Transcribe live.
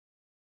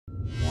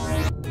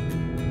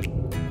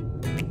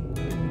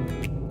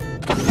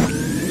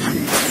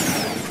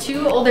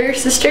two older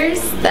sisters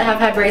that have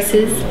had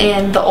braces,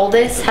 and the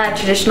oldest had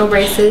traditional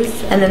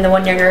braces, and then the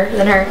one younger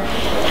than her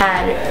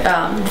had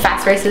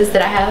fast braces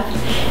that I have.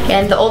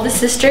 And the oldest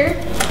sister,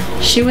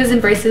 she was in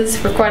braces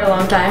for quite a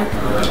long time,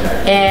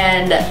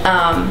 and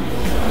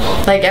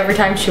like every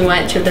time she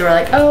went, they were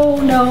like, oh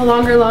no,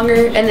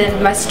 longer. And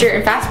then my sister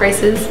in fast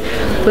braces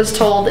was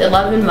told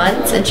 11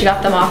 months, and she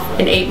got them off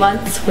in 8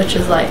 months, which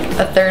is like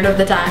a third of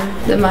the time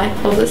that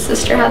my oldest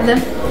sister had them.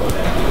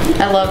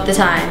 I love the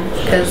time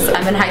because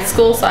I'm in high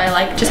school, so I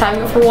like just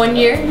having it for 1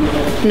 year,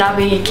 not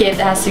being a kid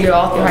that has to go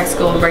all through high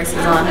school with braces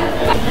on.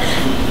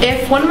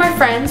 If one of my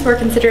friends were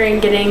considering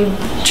getting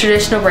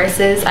traditional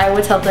braces, I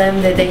would tell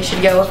them that they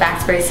should go with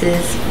fast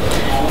braces,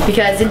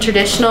 because in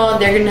traditional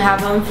they're going to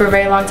have them for a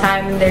very long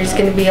time, and there's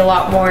going to be a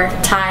lot more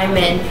time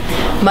and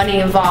money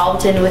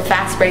involved, and with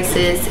fast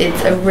braces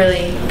it's a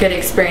really good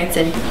experience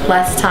and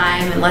less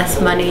time and less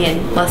money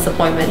and less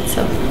appointments,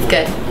 so it's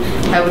good.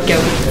 I would go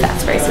with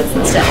fast braces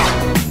instead.